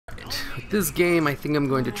This game, I think I'm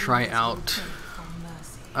going to try out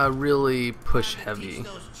a really push heavy.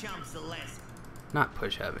 Not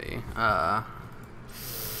push heavy.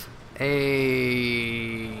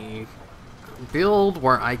 A build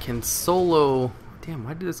where I can solo. Damn,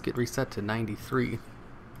 why did this get reset to 93?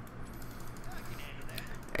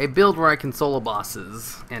 A build where I can solo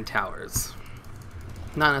bosses and towers.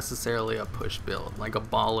 Not necessarily a push build, like a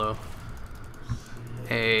Gazlowe.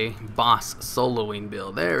 A boss soloing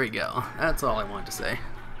build. There we go. That's all I wanted to say.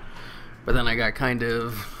 But then I got kind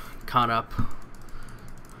of caught up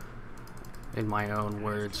in my own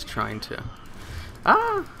words trying to...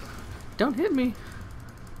 Ah! Don't hit me!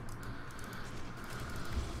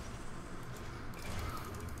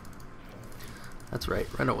 That's right,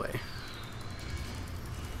 run away.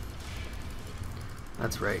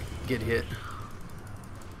 That's right, get hit.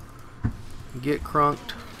 Get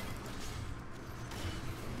crunked.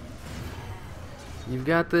 You've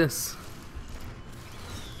got this.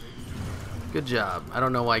 Good job. I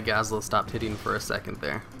don't know why Gazlowe stopped hitting for a second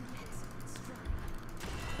there.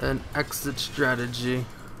 An exit strategy.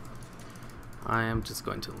 I am just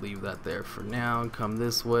going to leave that there for now. Come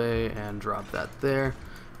this way and drop that there.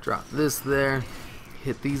 Drop this there.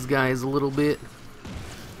 Hit these guys a little bit.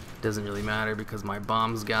 Doesn't really matter because my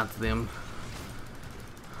bombs got them.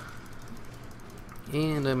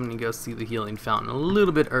 And I'm going to go see the healing fountain a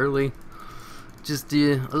little bit early. Just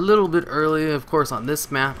a little bit early. Of course, on this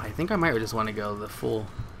map, I think I might just want to go the full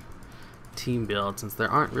team build since there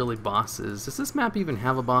aren't really bosses. Does this map even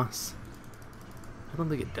have a boss? I don't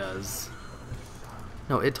think it does.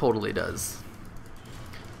 No, it totally does.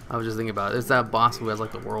 I was just thinking about it. It's that boss who has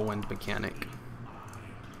like the whirlwind mechanic.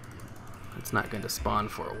 It's not going to spawn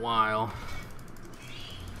for a while.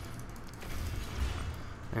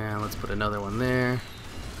 And let's put another one there.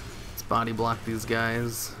 Let's body block these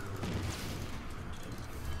guys.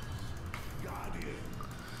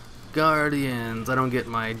 Guardians. I don't get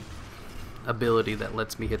my ability that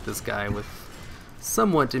lets me hit this guy with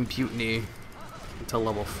somewhat impunity until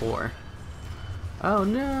level 4. Oh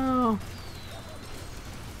no!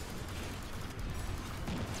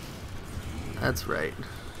 That's right.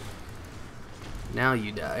 Now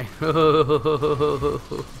you die.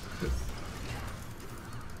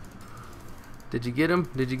 Did you get him?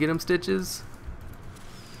 Did you get him, Stitches?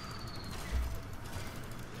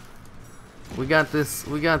 We got this.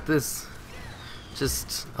 We got this.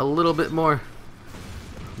 Just a little bit more.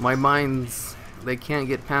 My mines, they can't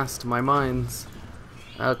get past my mines.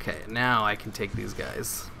 Okay, now I can take these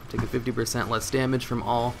guys. Taking 50% less damage from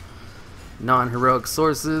all non-heroic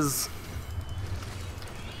sources.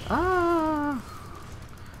 Ah!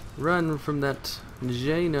 Run from that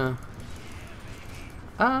Jaina.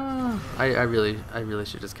 Ah! I really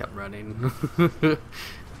should just kept running.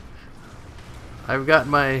 I've got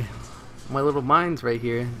my little mines right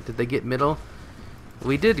here. Did they get middle?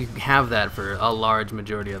 We did have that for a large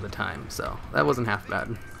majority of the time, so that wasn't half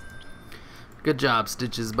bad. Good job,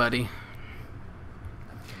 Stitches, buddy.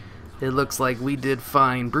 It looks like we did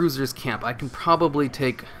fine. Bruiser's Camp. I can probably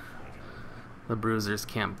take the Bruiser's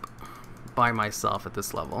Camp by myself at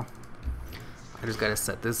this level. I just gotta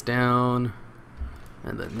set this down,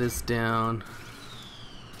 and then this down,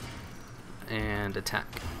 and attack.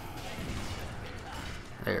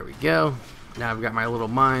 There we go. Now I've got my little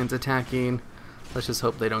mines attacking. Let's just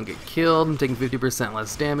hope they don't get killed. I'm taking 50%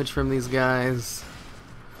 less damage from these guys.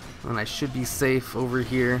 And I should be safe over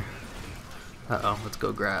here. Uh-oh, let's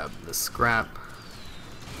go grab the scrap.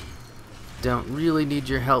 Don't really need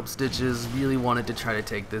your help, Stitches. Really wanted to try to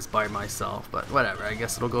take this by myself, but whatever. I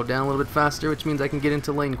guess it'll go down a little bit faster, which means I can get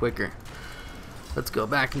into lane quicker. Let's go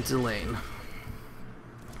back into lane.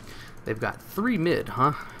 They've got 3 mid,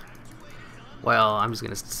 huh? Well, I'm just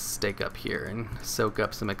gonna stake up here and soak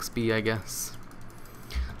up some XP, I guess.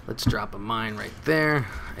 Let's drop a mine right there,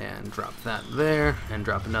 and drop that there, and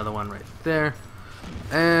drop another one right there.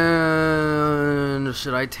 And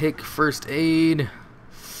should I take first aid?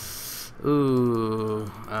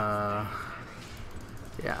 Ooh, yeah,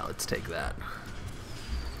 let's take that.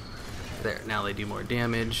 There, now they do more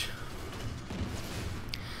damage.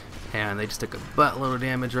 And they just took a buttload of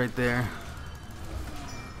damage right there.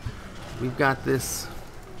 We've got this.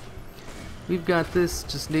 We've got this,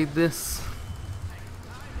 just need this.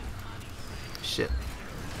 Shit.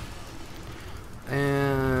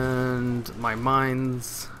 And my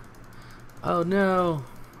mines. Oh no.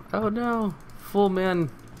 Oh no. Full man.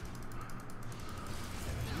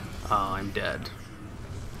 Oh, I'm dead.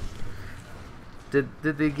 Did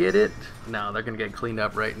they get it? No, they're gonna get cleaned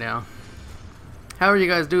up right now. How are you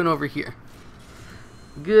guys doing over here?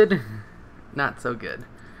 Good? Not so good.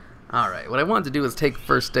 Alright, what I wanted to do was take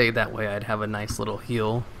first aid, that way I'd have a nice little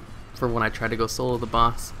heal for when I try to go solo the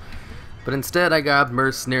boss. But instead I grabbed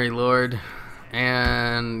Mercenary Lord,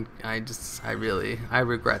 and I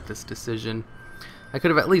regret this decision. I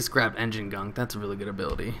could have at least grabbed Engine Gunk, that's a really good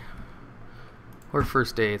ability. Or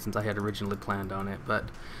first aid, since I had originally planned on it, but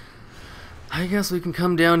I guess we can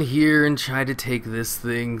come down here and try to take this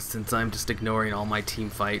thing, since I'm just ignoring all my team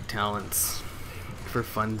fight talents for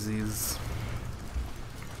funsies.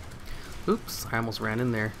 Oops, I almost ran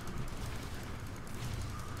in there.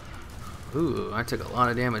 Ooh, I took a lot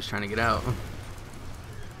of damage trying to get out.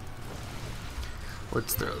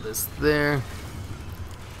 Let's throw this there.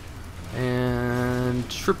 And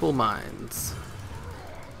triple mines.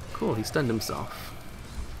 Cool, he stunned himself.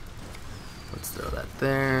 Let's throw that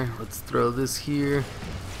there. Let's throw this here.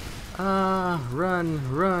 Ah,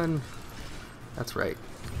 run, run. That's right.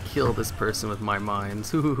 Kill this person with my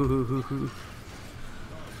mines.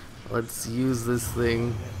 Let's use this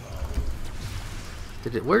thing.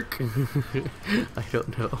 Did it work? I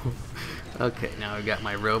don't know. Okay, now I've got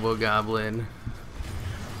my Robo Goblin.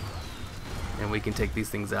 And we can take these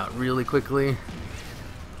things out really quickly.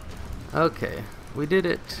 Okay, we did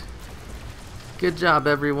it. Good job,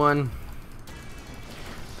 everyone.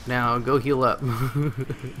 Now go heal up.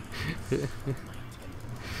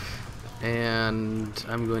 And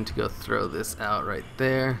I'm going to go throw this out right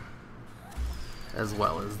there, as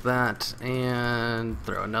well as that, and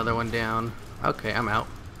throw another one down. Okay, I'm out.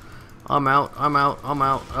 I'm out.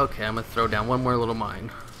 Okay, I'm gonna throw down one more little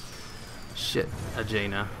mine. Shit,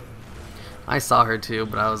 Ajana. I saw her too,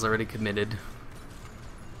 but I was already committed.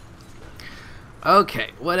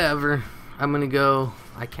 Okay, whatever. I'm gonna go.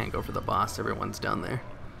 I can't go for the boss, everyone's down there.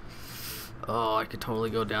 Oh, I could totally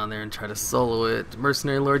go down there and try to solo it.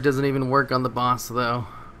 Mercenary Lord doesn't even work on the boss though.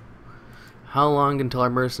 How long until our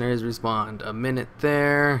mercenaries respond? A minute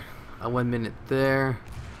there, 1 minute there,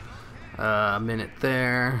 a minute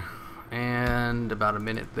there, and about a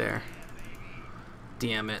minute there.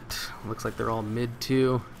 Damn it. Looks like they're all mid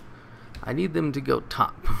too. I need them to go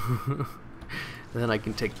top. Then I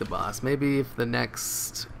can take the boss. Maybe if the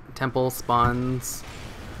next temple spawns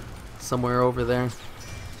somewhere over there.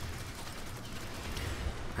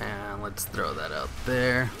 And let's throw that out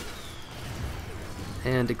there.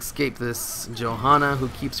 And escape this Johanna who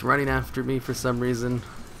keeps running after me for some reason.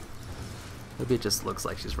 Maybe it just looks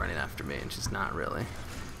like she's running after me and she's not really.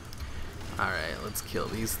 Alright, let's kill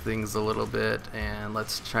these things a little bit and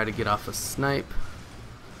let's try to get off a snipe.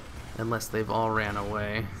 Unless they've all ran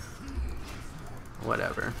away.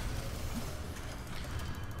 Whatever.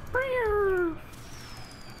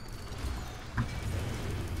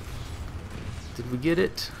 Did we get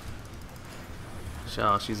it?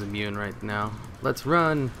 Oh, she's immune right now. Let's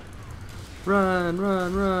run! Run,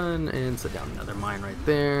 run, run! And set down another mine right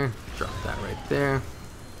there. Drop that right there.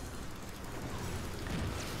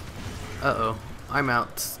 Uh-oh. I'm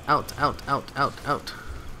out. Out, out, out, out, out.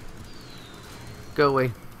 Go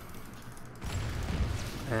away.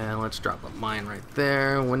 And let's drop a mine right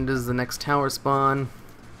there. When does the next tower spawn?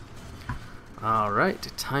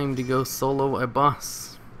 Alright, time to go solo a boss.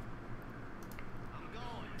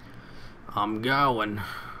 I'm going.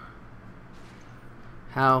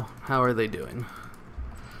 How are they doing?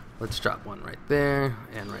 Let's drop one right there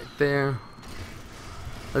and right there.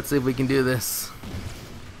 Let's see if we can do this.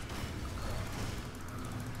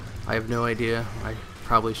 I have no idea. I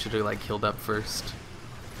probably should have healed up first.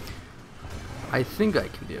 I think I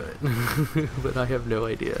can do it, but I have no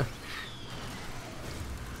idea.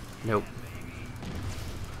 Nope.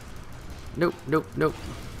 Nope, nope, nope.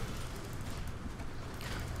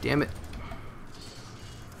 Damn it.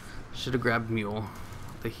 Should have grabbed Mule,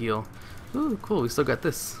 the heal. Ooh, cool, we still got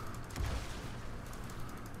this.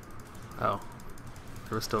 Oh,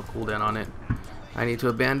 there was still a cooldown on it. I need to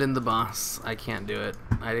abandon the boss. I can't do it.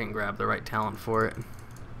 I didn't grab the right talent for it.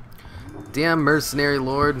 Damn Mercenary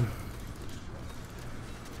Lord.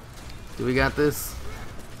 Do we got this?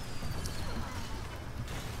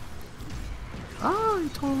 Oh, he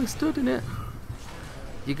totally stood in it.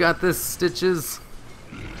 You got this, Stitches.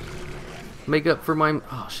 Make up for my...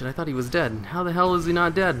 Oh shit, I thought he was dead. How the hell is he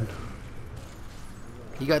not dead?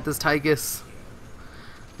 You got this, Tychus.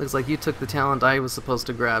 Looks like you took the talent I was supposed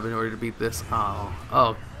to grab in order to beat this.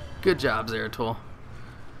 Oh, good job, Zeratul.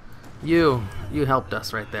 You helped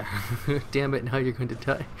us right there. Damn it, now you're going to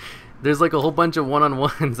die. There's like a whole bunch of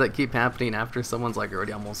one-on-ones that keep happening after someone's like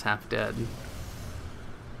already almost half dead.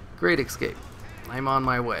 Great escape. I'm on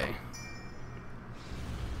my way.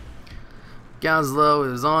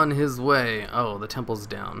 Gazlowe is on his way. Oh, the temple's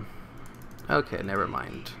down. Okay, never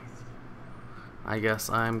mind. I guess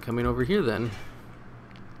I'm coming over here then.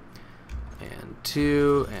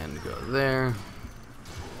 2 and go there.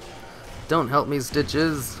 Don't help me,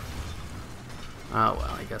 Stitches. Oh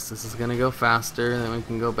well, I guess this is gonna go faster, then we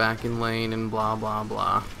can go back in lane and blah blah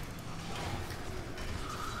blah.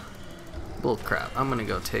 Bull crap, I'm gonna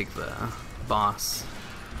go take the boss.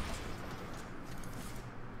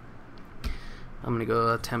 I'm gonna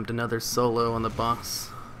go attempt another solo on the boss.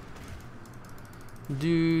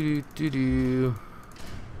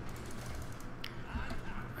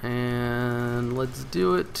 And let's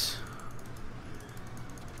do it.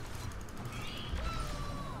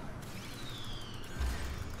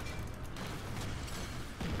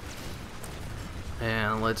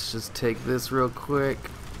 And let's just take this real quick.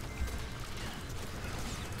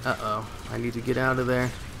 Uh-oh, I need to get out of there.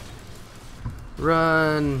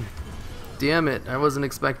 Run! Damn it, I wasn't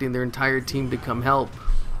expecting their entire team to come help.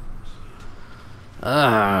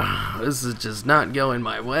 This is just not going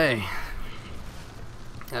my way.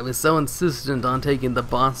 I was so insistent on taking the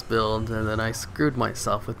boss build, and then I screwed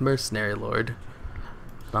myself with Mercenary Lord.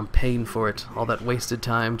 I'm paying for it, all that wasted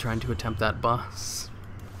time trying to attempt that boss.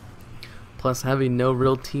 Plus having no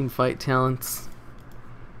real team fight talents.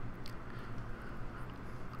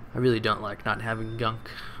 I really don't like not having gunk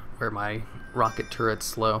where my rocket turret's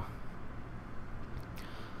slow.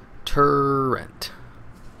 Torrent.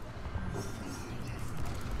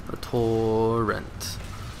 A torrent.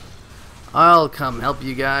 I'll come help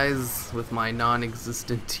you guys with my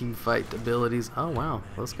non-existent team fight abilities. Oh wow,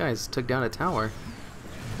 those guys took down a tower.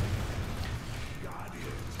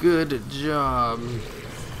 Good job.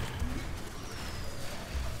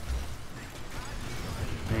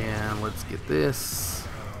 And let's get this.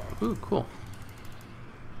 Ooh, cool.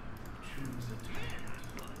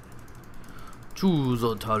 Choose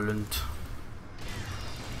a talent.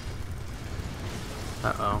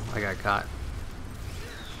 Uh-oh, I got caught.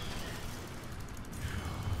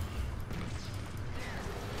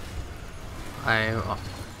 I'm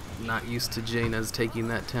not used to Jaina's taking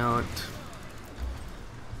that talent.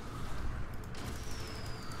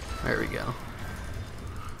 There we go.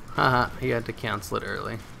 Haha, he had to cancel it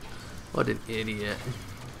early. What an idiot.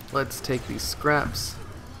 Let's take these scraps.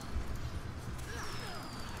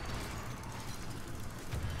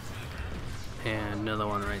 And another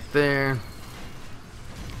one right there.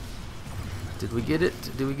 Did we get it?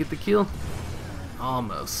 Did we get the kill?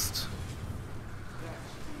 Almost.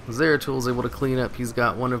 Zeratul able to clean up. He's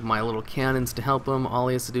got one of my little cannons to help him. All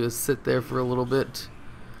he has to do is sit there for a little bit.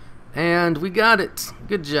 And we got it.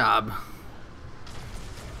 Good job.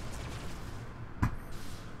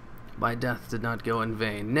 My death did not go in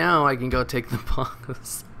vain. Now I can go take the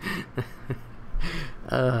boss.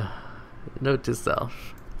 Note to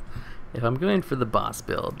self. If I'm going for the boss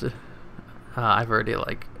build, I've already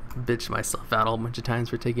like bitched myself out a whole bunch of times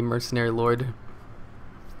for taking Mercenary Lord.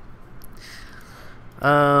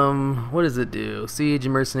 What does it do? Siege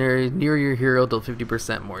and Mercenary, near your hero, deal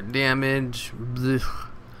 50% more damage. Blech.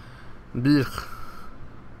 Blech.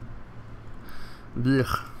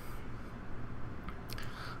 Blech.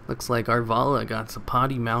 Looks like Arvala got some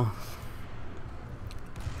potty mouth.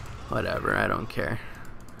 Whatever, I don't care.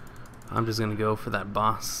 I'm just gonna go for that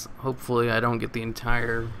boss. Hopefully I don't get the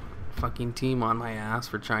entire fucking team on my ass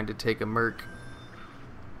for trying to take a merc.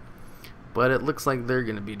 But it looks like they're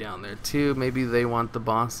gonna be down there too. Maybe they want the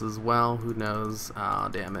boss as well. Who knows? Oh,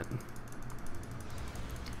 damn it.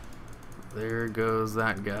 There goes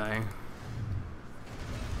that guy.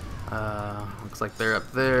 Looks like they're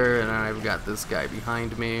up there, and I've got this guy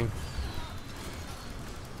behind me.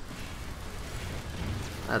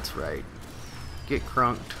 That's right. Get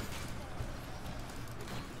crunked.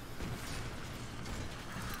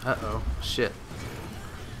 Uh-oh. Shit.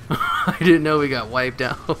 I didn't know we got wiped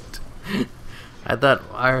out. I thought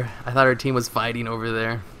our team was fighting over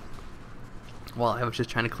there. Well, I was just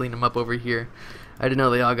trying to clean them up over here. I didn't know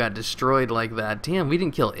they all got destroyed like that. Damn, we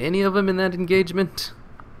didn't kill any of them in that engagement.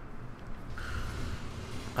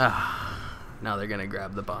 Now they're gonna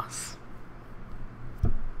grab the boss.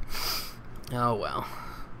 Oh well.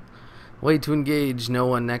 Way to engage, no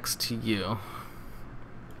one next to you.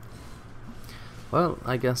 Well,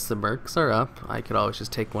 I guess the mercs are up. I could always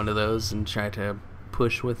just take one of those and try to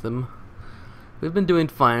push with them. We've been doing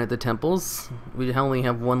fine at the temples. We only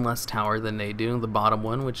have one less tower than they do, the bottom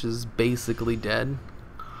one, which is basically dead.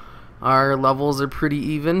 Our levels are pretty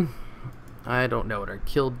even. I don't know what our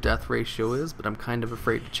kill-death ratio is, but I'm kind of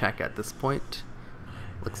afraid to check at this point.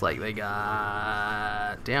 Looks like they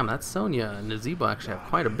got... Damn, that's Sonya and Nazebo actually have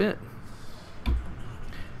quite a bit.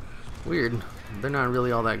 Weird. They're not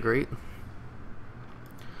really all that great.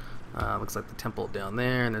 Looks like the temple down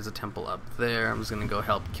there, and there's a temple up there. I'm just gonna go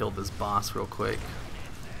help kill this boss real quick.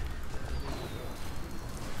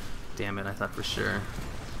 Damn it, I thought for sure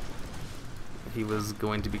he was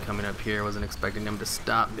going to be coming up here. I wasn't expecting him to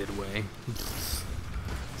stop midway.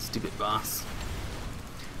 Stupid boss.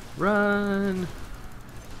 Run!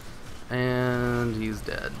 And he's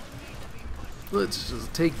dead. Let's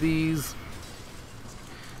just take these.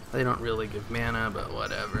 They don't really give mana, but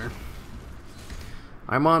whatever.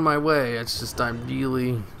 I'm on my way. It's just I'm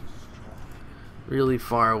really, really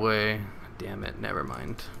far away. Damn it, never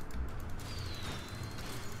mind.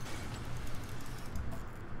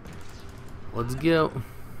 Let's go.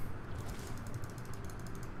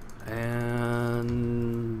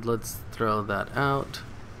 And let's throw that out.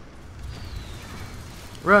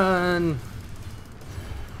 Run!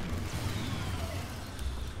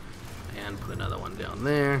 And put another one down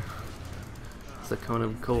there. Is the cone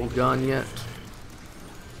of cold gone yet?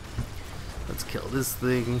 Let's kill this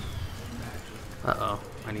thing. Uh-oh,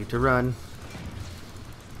 I need to run.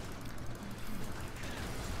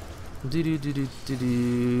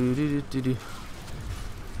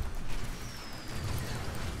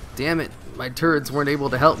 Damn it, my turrets weren't able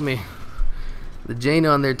to help me. The Jaina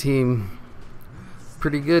on their team,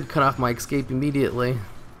 pretty good, cut off my escape immediately.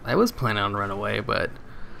 I was planning on run away, but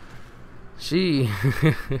she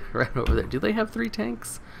ran over there. Do they have 3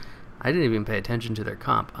 tanks? I didn't even pay attention to their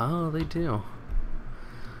comp. Oh, they do.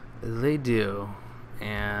 They do.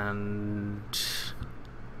 And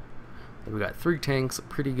we got 3 tanks, a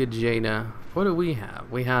pretty good Jaina. What do we have?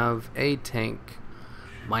 We have a tank,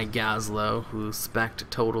 my Gazlowe, who spec'd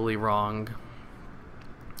totally wrong.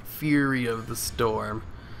 Fury of the Storm.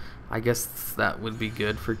 I guess that would be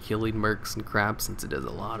good for killing mercs and crap since it does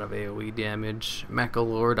a lot of AoE damage. Mecha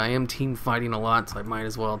Lord, I am team fighting a lot, so I might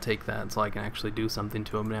as well take that so I can actually do something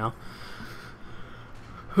to him now.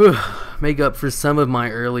 Make up for some of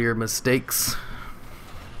my earlier mistakes.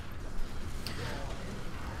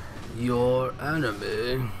 Your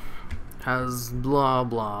enemy has blah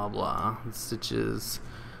blah blah. Stitches.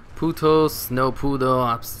 Putos no pudo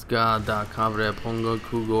absca da cavre pongo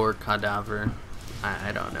kugor cadaver.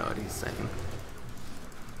 I don't know what he's saying.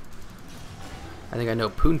 I think I know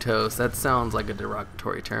puntos. That sounds like a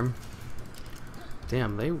derogatory term.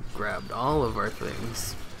 Damn, they grabbed all of our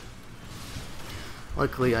things.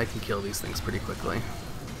 Luckily, I can kill these things pretty quickly.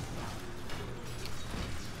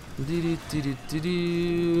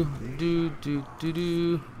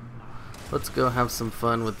 Let's go have some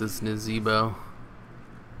fun with this Nazebo.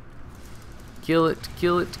 Kill it,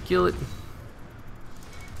 kill it, kill it.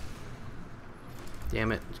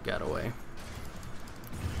 Damn it, got away.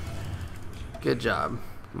 Good job,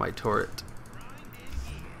 my turret.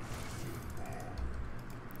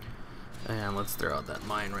 And let's throw out that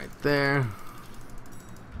mine right there.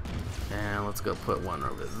 And let's go put one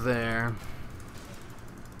over there.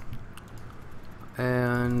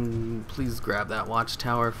 And please grab that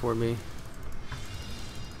watchtower for me.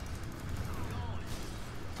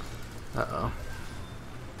 Uh-oh.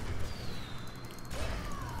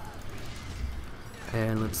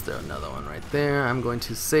 And let's throw another one right there. I'm going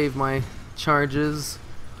to save my charges.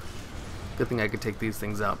 Good thing I could take these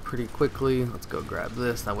things out pretty quickly. Let's go grab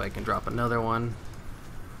this. That way I can drop another one.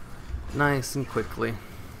 Nice and quickly.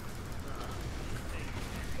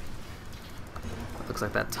 Looks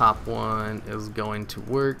like that top one is going to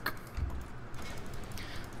work.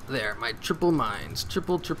 There, my triple mines.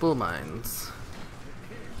 Triple mines.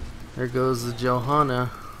 There goes the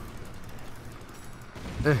Johanna.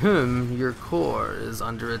 Ahem, your core is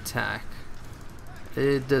under attack.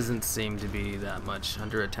 It doesn't seem to be that much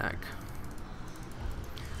under attack.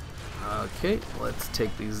 Okay, let's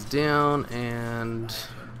take these down and...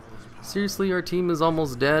 Seriously, our team is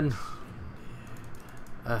almost dead?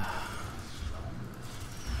 I'm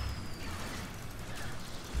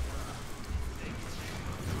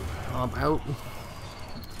out.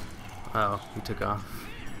 Oh, he took off.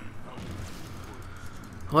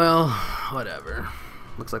 Well, whatever.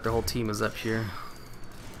 Looks like the whole team is up here.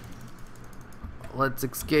 Let's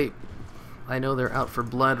escape. I know they're out for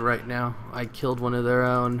blood right now. I killed one of their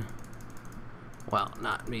own. Well,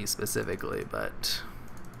 not me specifically, but...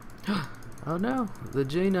 Oh no, the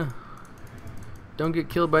Jaina. Don't get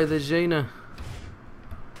killed by the Jaina.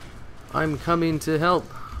 I'm coming to help.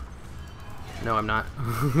 No, I'm not.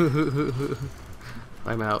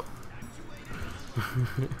 I'm out.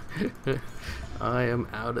 I am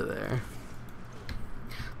out of there.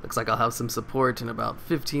 Looks like I'll have some support in about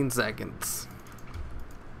 15 seconds.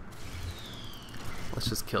 Let's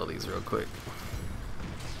just kill these real quick.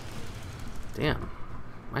 Damn,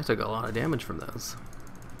 I took a lot of damage from those.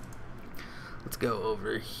 Let's go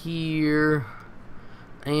over here.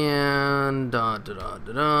 And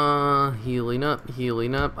healing up,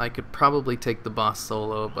 healing up. I could probably take the boss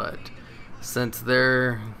solo, but since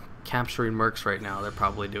they're capturing mercs right now, they're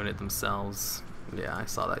probably doing it themselves. Yeah, I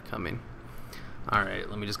saw that coming. Alright,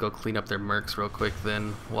 let me just go clean up their mercs real quick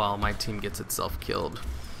then, while my team gets itself killed.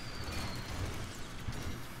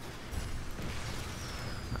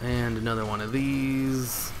 And another one of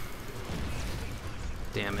these.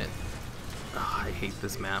 Damn it. Oh, I hate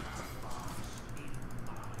this map.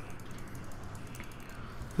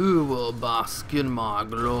 Who will bask in my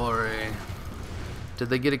glory? Did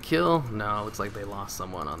they get a kill? No, looks like they lost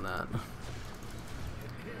someone on that.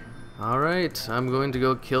 Alright, I'm going to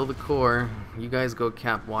go kill the core. You guys go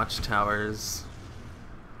cap watchtowers.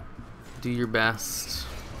 Do your best.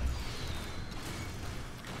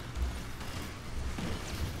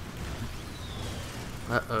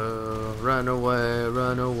 Uh-oh, run away,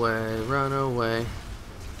 run away, run away.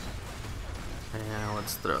 And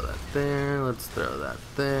let's throw that there, let's throw that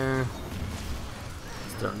there.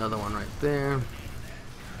 Let's throw another one right there.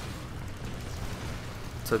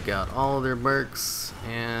 Took out all of their mercs,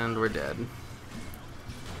 and we're dead.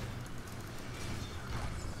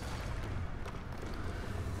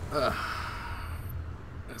 Ugh.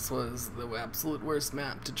 This was the absolute worst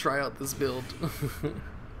map to try out this build.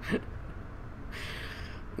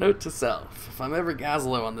 Note to self, if I'm ever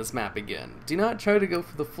Gazlowe on this map again, do not try to go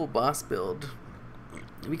for the full boss build,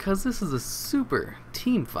 because this is a super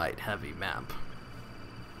team fight heavy map.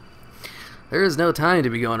 There is no time to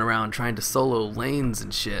be going around trying to solo lanes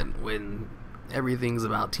and shit when everything's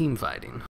about team fighting.